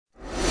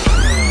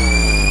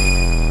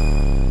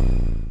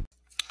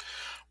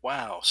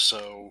Wow.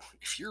 So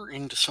if you're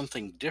into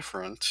something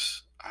different,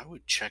 I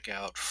would check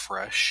out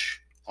Fresh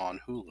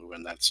on Hulu.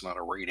 And that's not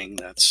a rating,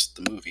 that's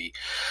the movie.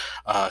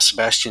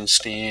 Sebastian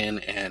Stan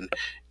and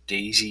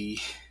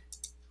Daisy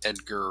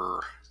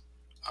Edgar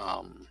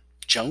um,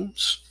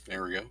 Jones.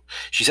 There we go.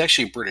 She's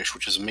actually British,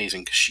 which is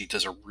amazing because she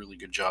does a really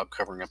good job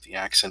covering up the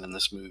accent in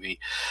this movie.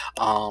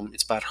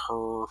 It's about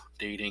her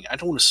dating. I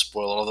don't want to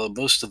spoil it,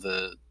 although most of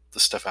the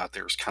stuff out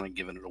there is kind of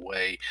giving it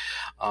away.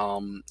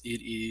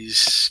 It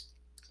is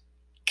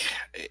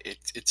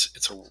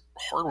it's a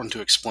hard one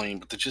to explain,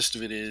 but the gist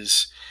of it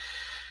is,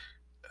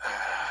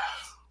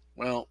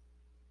 well,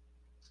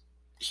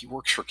 he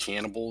works for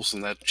cannibals,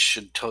 and that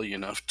should tell you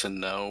enough to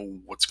know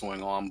what's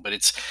going on. But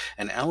it's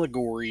an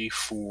allegory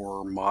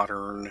for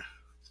modern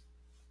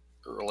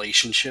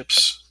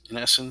relationships, in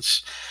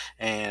essence,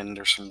 and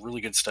there's some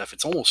really good stuff.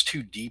 It's almost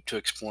too deep to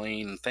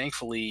explain.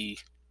 Thankfully,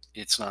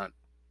 it's not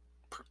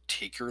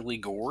particularly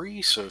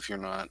gory. So if you're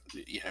not,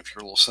 if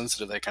you're a little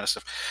sensitive, that kind of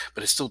stuff,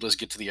 but it still does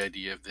get to the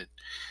idea that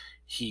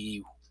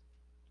he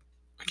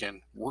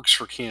again works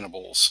for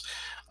cannibals.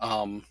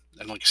 And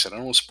like I said, I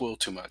don't want to spoil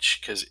too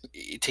much because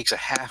it takes a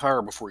half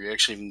hour before you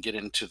actually even get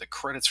into the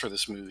credits for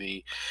this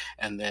movie,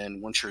 and then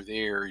once you're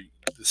there,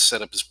 the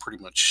setup is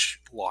pretty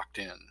much locked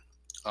in.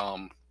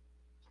 um,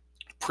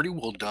 Pretty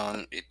well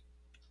done. It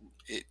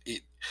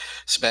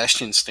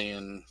Sebastian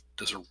Stan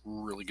does a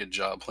really good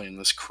job playing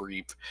this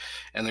creep,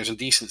 and there's a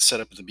decent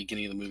setup at the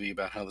beginning of the movie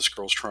about how this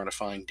girl's trying to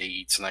find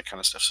dates and that kind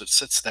of stuff, so it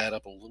sets that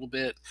up a little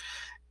bit.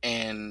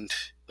 And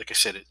like I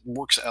said, it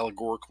works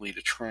allegorically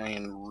to try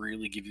and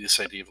really give you this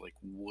idea of like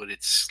what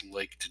it's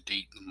like to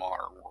date in the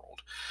modern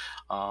world.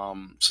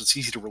 So it's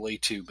easy to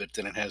relate to, but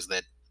then it has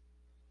that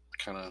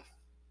kind of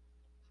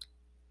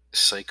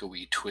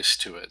psycho-y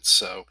twist to it.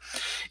 So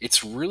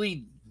it's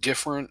really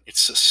different.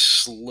 It's a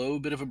slow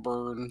bit of a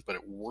burn, but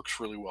it works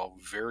really well,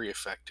 very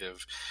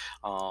effective.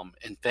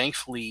 And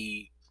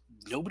thankfully,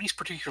 nobody's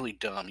particularly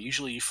dumb.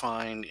 Usually, you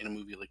find in a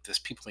movie like this,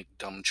 people make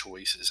dumb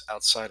choices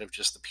outside of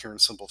just the pure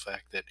and simple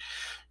fact that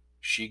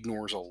she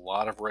ignores a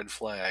lot of red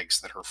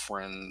flags that her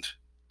friend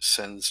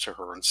sends to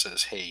her and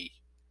says, "Hey,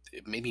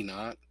 maybe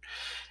not,"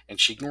 and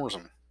she ignores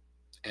them.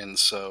 And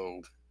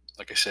so,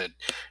 like I said,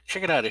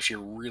 check it out if you're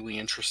really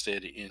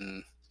interested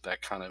in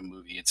that kind of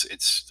movie.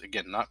 It's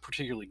again not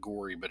particularly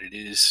gory, but it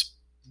is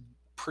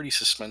pretty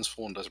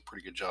suspenseful and does a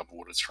pretty good job of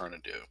what it's trying to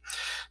do.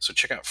 So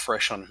check out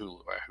Fresh on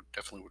Hulu. I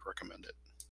definitely would recommend it.